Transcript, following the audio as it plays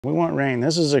We want rain.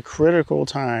 This is a critical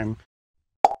time.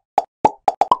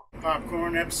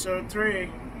 Popcorn episode 3,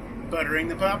 buttering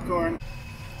the popcorn.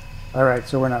 All right,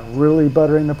 so we're not really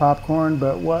buttering the popcorn,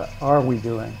 but what are we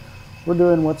doing? We're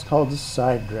doing what's called a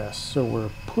side dress. So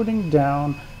we're putting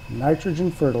down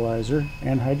nitrogen fertilizer,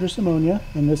 anhydrous ammonia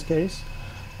in this case,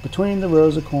 between the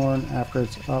rows of corn after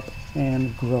it's up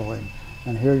and growing.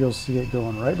 And here you'll see it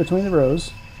going right between the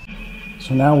rows.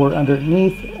 So now we're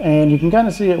underneath, and you can kind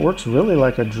of see it works really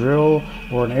like a drill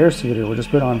or an air seeder. We're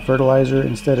just putting on fertilizer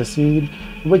instead of seed.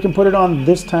 We can put it on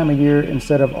this time of year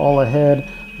instead of all ahead.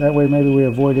 That way maybe we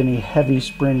avoid any heavy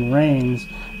spring rains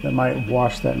that might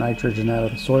wash that nitrogen out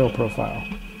of the soil profile.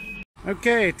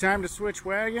 Okay, time to switch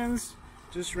wagons.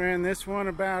 Just ran this one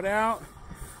about out.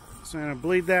 So I'm gonna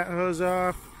bleed that hose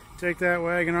off, take that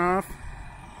wagon off,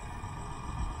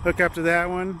 hook up to that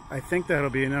one. I think that'll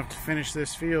be enough to finish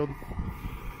this field.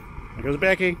 There goes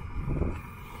Becky.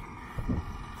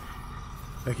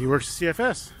 Becky works at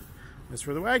CFS. That's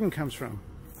where the wagon comes from.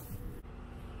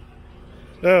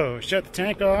 So, shut the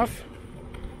tank off.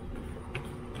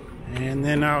 And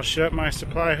then I'll shut my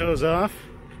supply hose off.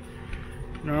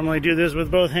 Normally do this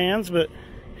with both hands, but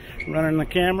running the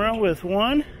camera with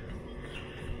one.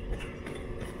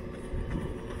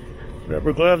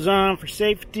 Rubber gloves on for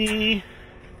safety.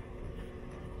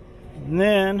 And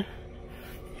then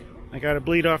I got to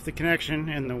bleed off the connection,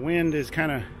 and the wind is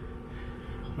kind of,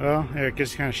 well, it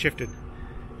just kind of shifted.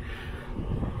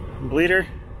 Bleeder.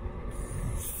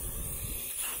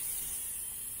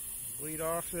 Bleed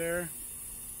off there.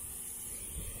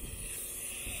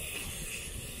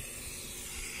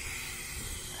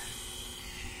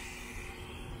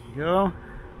 Go.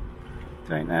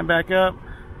 Tighten that back up.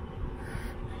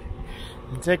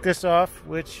 And take this off,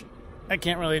 which I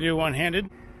can't really do one-handed.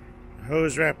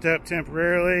 Hose wrapped up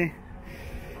temporarily.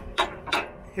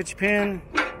 Hitch pin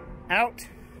out.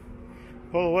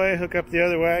 Pull away, hook up the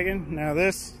other wagon. Now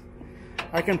this,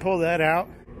 I can pull that out.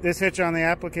 This hitch on the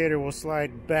applicator will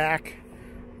slide back,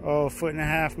 a foot and a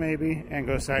half maybe, and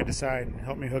go side to side.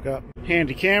 Help me hook up.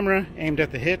 Handy camera aimed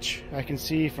at the hitch. I can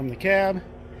see from the cab.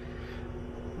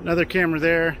 Another camera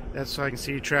there. That's so I can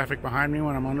see traffic behind me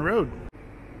when I'm on the road.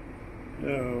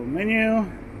 So menu,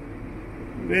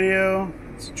 video,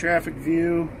 it's a traffic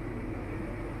view,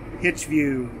 hitch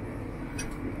view.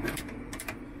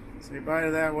 Say bye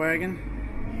to that wagon.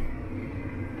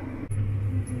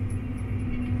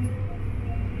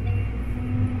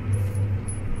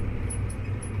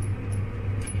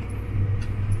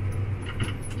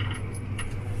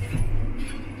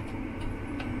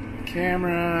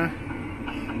 Camera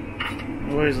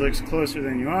always looks closer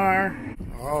than you are.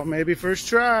 Oh, maybe first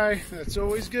try. That's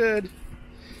always good.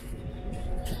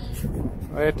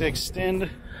 I have to extend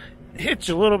the hitch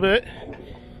a little bit.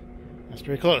 That's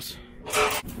pretty close.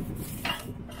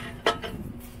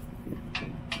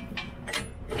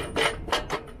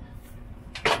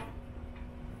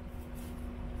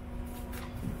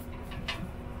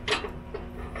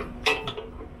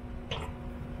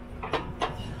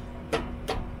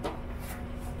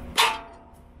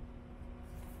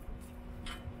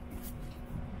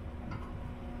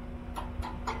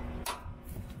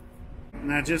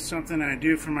 Not just something I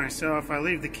do for myself. I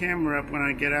leave the camera up when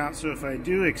I get out, so if I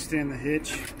do extend the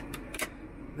hitch,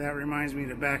 that reminds me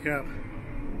to back up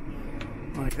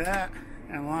like that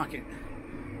and lock it.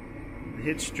 The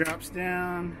hitch drops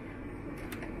down.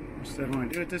 Just don't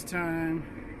want to do it this time.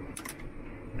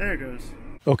 There it goes.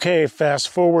 Okay, fast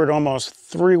forward almost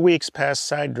 3 weeks past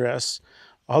side dress.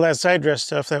 All that side dress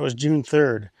stuff, that was June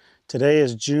 3rd. Today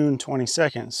is June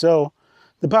 22nd. So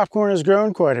the popcorn has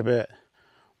grown quite a bit.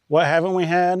 What haven't we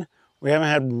had? We haven't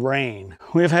had rain.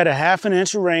 We've had a ½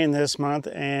 inch of rain this month,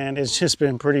 and it's just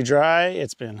been pretty dry.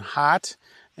 It's been hot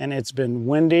and it's been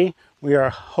windy. We are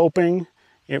hoping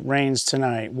it rains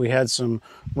tonight. We had some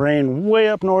rain way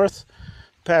up north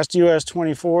past US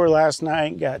 24 last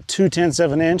night, got 2/10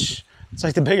 of an inch. It's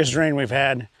like the biggest rain we've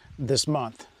had this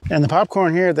month. And the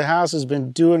popcorn here at the house has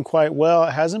been doing quite well.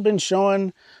 It hasn't been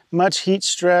showing much heat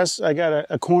stress. I got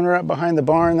a corner up behind the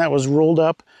barn that was rolled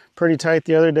up pretty tight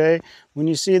the other day. When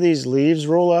you see these leaves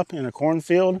roll up in a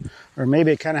cornfield, or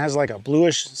maybe it kind of has like a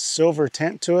bluish silver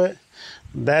tint to it,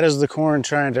 that is the corn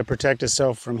trying to protect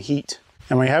itself from heat.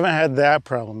 And we haven't had that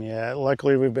problem yet.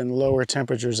 Luckily, we've been lower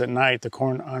temperatures at night. The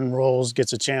corn unrolls,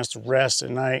 gets a chance to rest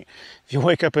at night. If you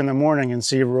wake up in the morning and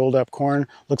see rolled up corn,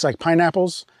 looks like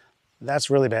pineapples,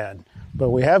 that's really bad. But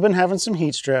we have been having some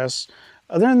heat stress.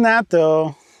 Other than that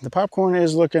though, the popcorn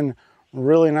is looking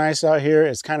really nice out here.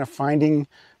 It's kind of finding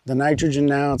the nitrogen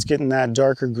now. It's getting that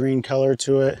darker green color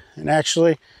to it. And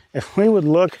actually, if we would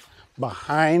look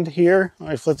behind here, let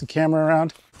me flip the camera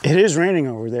around. It is raining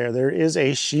over there. There is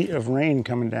a sheet of rain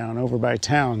coming down over by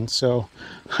town. So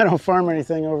I don't farm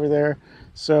anything over there.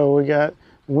 So we got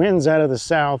winds out of the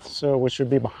south, so which would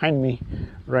be behind me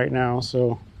right now.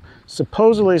 So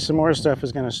supposedly some more stuff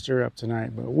is going to stir up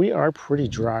tonight, but we are pretty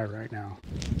dry right now.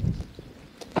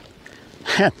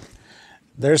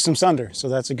 There's some thunder, so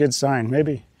that's a good sign.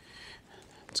 Maybe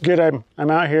it's good I'm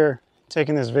out here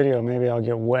taking this video. Maybe I'll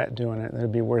get wet doing it.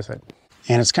 That'd be worth it.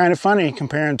 And it's kind of funny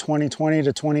comparing 2020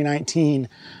 to 2019.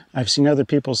 I've seen other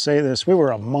people say this. We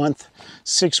were a month,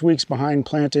 6 weeks behind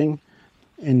planting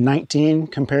in 19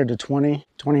 compared to 20.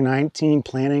 2019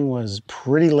 planting was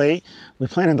pretty late. We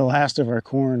planted the last of our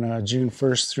corn June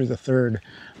 1st through the 3rd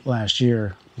last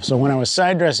year. So when I was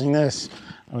side dressing this,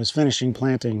 I was finishing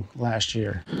planting last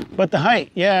year. But the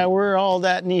height, yeah, we're all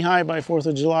that knee high by 4th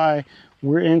of July.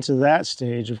 We're into that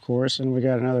stage, of course, and we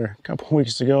got another couple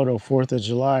weeks to go to 4th of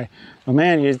July. But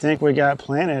man, you'd think we got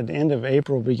planted end of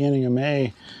April, beginning of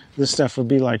May. This stuff would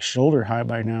be like shoulder high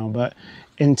by now. But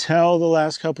until the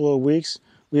last couple of weeks,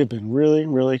 we have been really,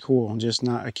 really cool and just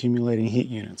not accumulating heat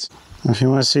units. If you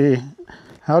want to see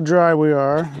how dry we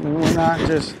are, I mean, we're not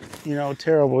just, you know,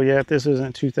 terrible yet. This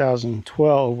isn't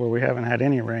 2012 where we haven't had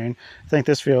any rain. I think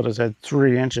this field has had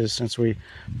 3 inches since we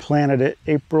planted it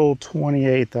April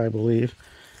 28th, I believe.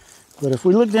 But if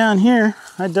we look down here,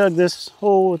 I dug this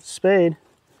hole with a spade.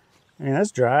 I mean,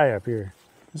 that's dry up here.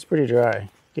 It's pretty dry.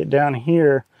 Get down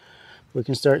here, we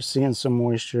can start seeing some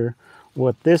moisture.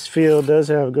 What this field does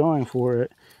have going for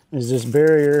it is this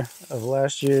barrier of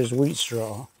last year's wheat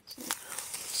straw.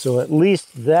 So at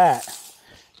least that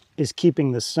is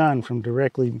keeping the sun from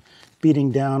directly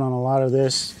beating down on a lot of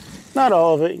this. Not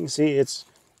all of it. You can see it's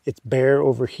bare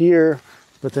over here,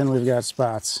 but then we've got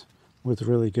spots with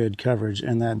really good coverage,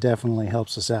 and that definitely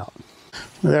helps us out.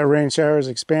 That rain shower is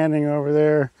expanding over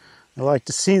there. I like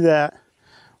to see that.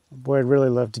 Boy, I'd really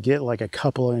love to get like a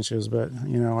couple inches, but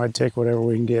you know, I'd take whatever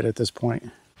we can get at this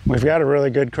point. We've got a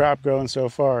really good crop growing so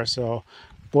far, so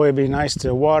boy, it'd be nice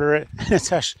to water it.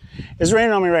 It's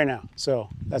raining on me right now, so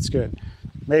that's good.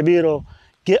 Maybe it'll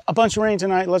get a bunch of rain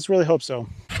tonight. Let's really hope so.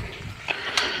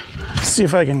 Let's see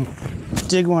if I can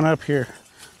dig one up here.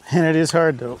 And it is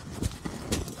hard though.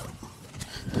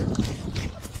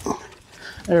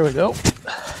 There we go.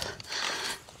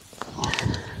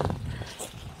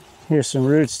 Here's some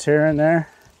roots tearing there.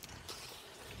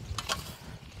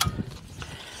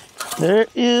 There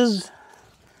is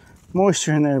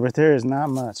moisture in there, but there is not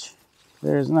much.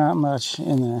 There's not much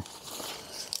in there.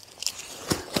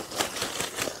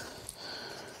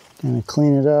 Gonna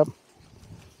clean it up.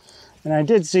 And I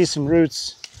did see some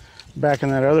roots back in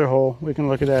that other hole. We can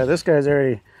look at that. This guy's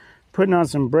already putting on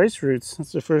some brace roots.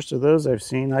 That's the first of those I've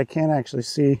seen. I can actually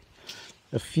see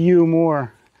a few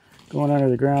more going under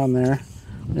the ground there.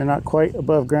 They're not quite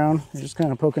above ground. They're just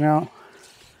kind of poking out.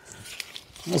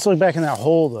 Let's look back in that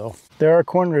hole though. There are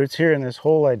corn roots here in this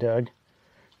hole I dug.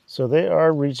 So they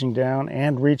are reaching down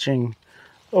and reaching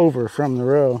over from the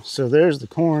row. So there's the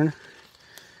corn.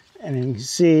 And you can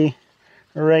see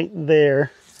right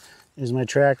there is my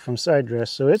track from side dress.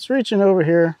 So it's reaching over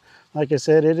here. Like I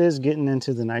said, it is getting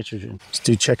into the nitrogen. Let's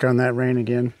do check on that rain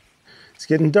again. It's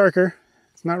getting darker.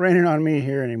 It's not raining on me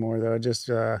here anymore though. Just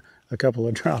a couple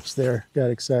of drops there.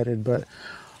 Got excited, but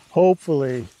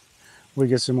hopefully we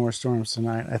get some more storms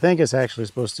tonight. I think it's actually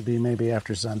supposed to be maybe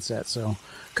after sunset. So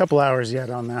a couple hours yet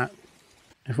on that.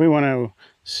 If we want to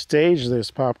stage this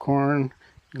popcorn,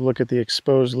 look at the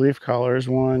exposed leaf collars.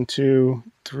 1, 2,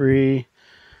 3,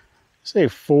 say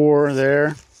 4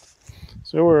 there.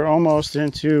 So we're almost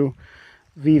into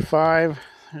V5.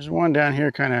 There's one down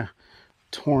here kind of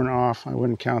torn off. I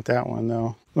wouldn't count that one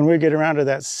though. When we get around to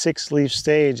that 6 leaf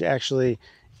stage, actually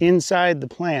inside the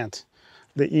plant,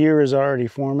 the ear is already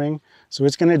forming. So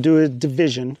it's going to do a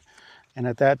division. And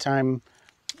at that time,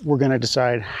 we're going to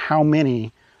decide how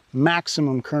many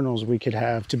maximum kernels we could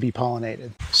have to be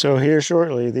pollinated. So here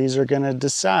shortly, these are going to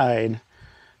decide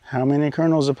how many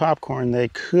kernels of popcorn they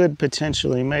could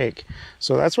potentially make.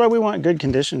 So that's why we want good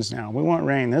conditions now. We want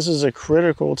rain. This is a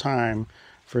critical time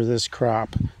for this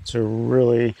crop to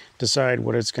really decide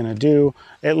what it's going to do,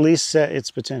 at least set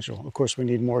its potential. Of course, we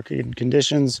need more good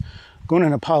conditions. Going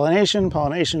into pollination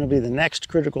will be the next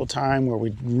critical time where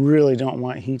we really don't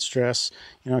want heat stress.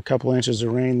 You know, a couple inches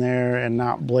of rain there and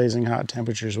not blazing hot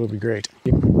temperatures would be great.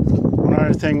 One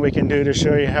other thing we can do to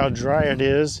show you how dry it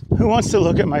is, who wants to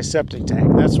look at my septic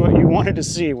tank? That's what you wanted to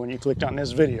see when you clicked on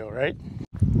this video, right?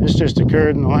 This just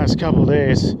occurred in the last couple of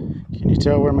days. Can you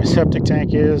tell where my septic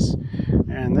tank is?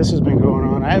 And this has been going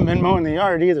on. I haven't been mowing the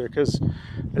yard either because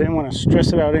I didn't want to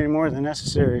stress it out any more than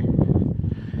necessary.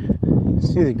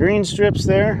 See the green strips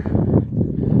there?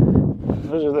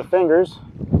 Those are the fingers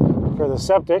for the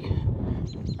septic.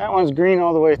 That one's green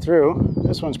all the way through.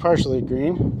 This one's partially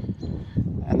green.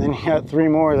 And then you got 3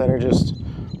 more that are just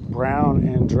brown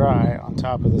and dry on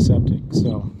top of the septic.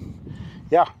 So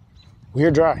yeah,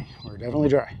 we're dry. We're definitely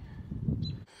dry.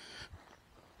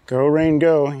 Go, rain,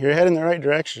 go. You're heading the right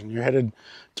direction. You're headed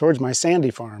towards my sandy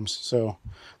farms. So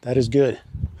that is good.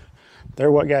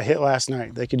 They're what got hit last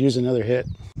night. They could use another hit.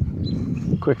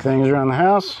 Quick things around the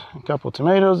house. A couple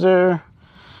tomatoes there.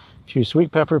 A few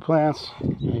sweet pepper plants.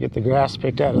 I get the grass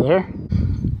picked out of there.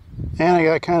 And I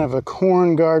got kind of a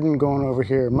corn garden going over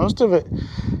here. Most of it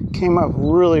came up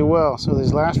really well. So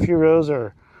these last few rows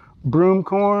are broom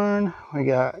corn. We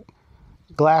got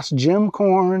glass gem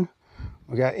corn.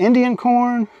 We got Indian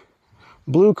corn,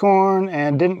 blue corn,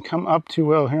 and didn't come up too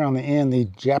well here on the end, the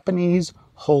Japanese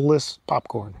holeless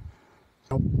popcorn.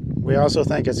 We also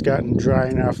think it's gotten dry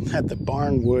enough that the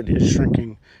barn wood is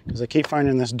shrinking, because I keep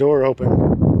finding this door open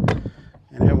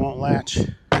and it won't latch.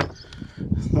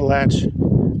 The latch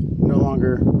no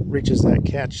longer reaches that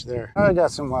catch there. I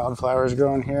got some wildflowers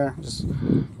growing here. Just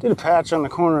did a patch on the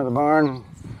corner of the barn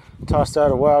and tossed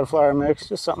out a wildflower mix.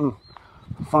 Just something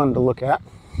fun to look at.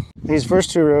 These first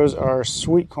 2 rows are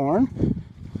sweet corn.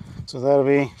 So that'll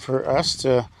be for us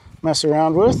to mess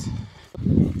around with.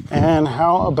 And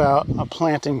how about a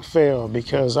planting fail?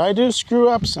 Because I do screw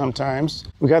up sometimes.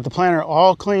 We got the planter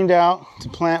all cleaned out to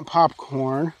plant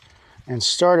popcorn and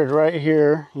started right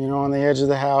here, you know, on the edge of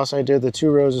the house. I did the 2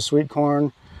 rows of sweet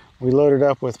corn. We loaded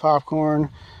up with popcorn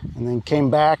and then came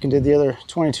back and did the other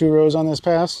 22 rows on this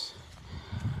pass.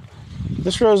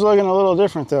 This row's looking a little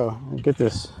different though. Get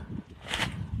this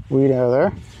weed out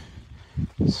of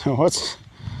there. So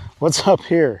what's up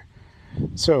here?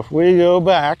 So if we go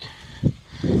back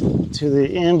to the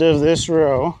end of this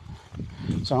row,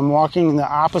 so I'm walking in the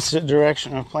opposite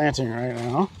direction of planting right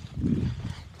now.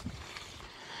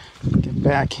 Get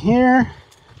back here,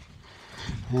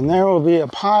 and there will be a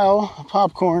pile of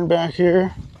popcorn back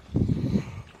here.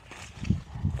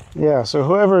 Yeah, so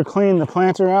whoever cleaned the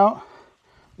planter out,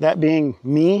 that being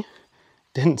me,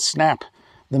 didn't snap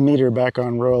the meter back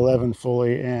on row 11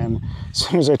 fully, and as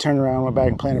soon as I turned around, went back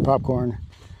and planted popcorn,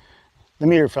 the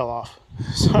meter fell off.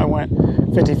 So I went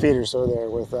 50 feet or so there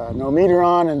with no meter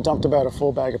on and dumped about a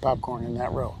full bag of popcorn in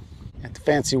that row. At the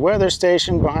fancy weather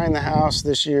station behind the house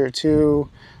this year too,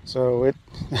 so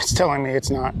it's telling me it's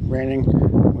not raining,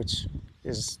 which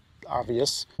is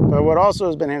obvious. But what also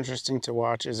has been interesting to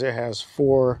watch is it has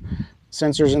 4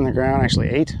 sensors in the ground, actually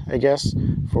 8, I guess,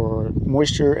 for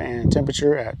moisture and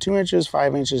temperature at 2 inches,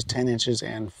 5 inches, 10 inches,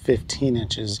 and 15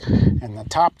 inches. And the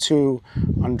top 2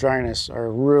 on dryness are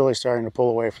really starting to pull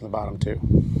away from the bottom 2.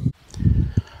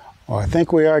 Well, I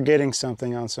think we are getting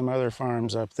something on some other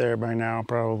farms up there by now,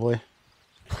 probably.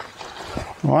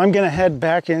 Well, I'm gonna head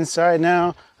back inside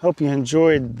now. Hope you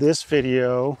enjoyed this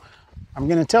video. I'm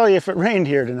going to tell you if it rained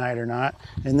here tonight or not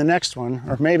in the next one,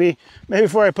 or maybe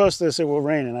before I post this it will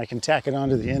rain and I can tack it on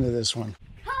to the end of this one.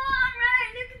 Come on,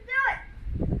 rain, you can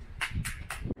do it!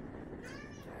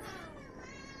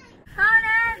 Come on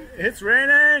in! It's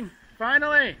raining!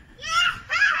 Finally! Yeah!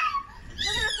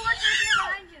 Look at the porch right here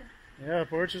behind you. Yeah, the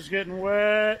porch is getting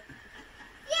wet.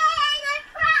 Yay, the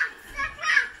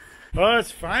crops! Oh,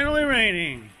 it's finally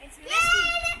raining! It's misty. Yay,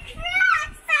 the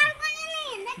crops are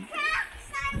winning!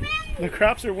 The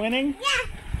crops are winning?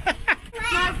 Yeah!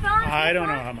 I don't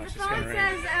know how much it's going to rain.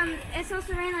 The phone says it's supposed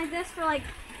to rain like this for like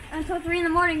until 3 in the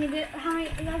morning. How many?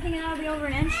 You don't think that'll be over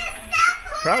an inch?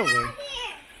 Probably.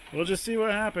 We'll just see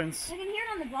what happens. I can hear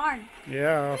it on the barn.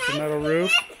 Yeah, off the metal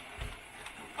roof.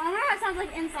 I wonder how it sounds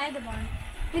like inside the barn.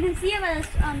 You can see it by this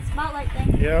spotlight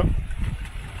thing. Yep.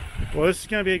 Well, this is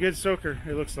going to be a good soaker,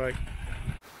 it looks like.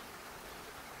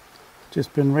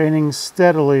 Just been raining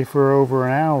steadily for over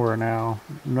an hour now.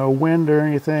 No wind or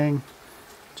anything.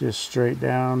 Just straight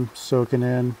down, soaking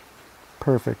in.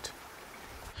 Perfect.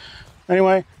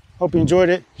 Anyway, hope you enjoyed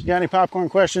it. If you got any popcorn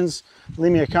questions,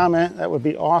 leave me a comment. That would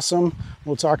be awesome.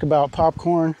 We'll talk about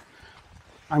popcorn.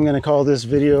 I'm going to call this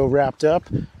video wrapped up,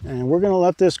 and we're going to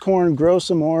let this corn grow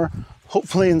some more,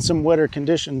 hopefully in some wetter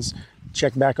conditions.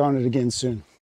 Check back on it again soon.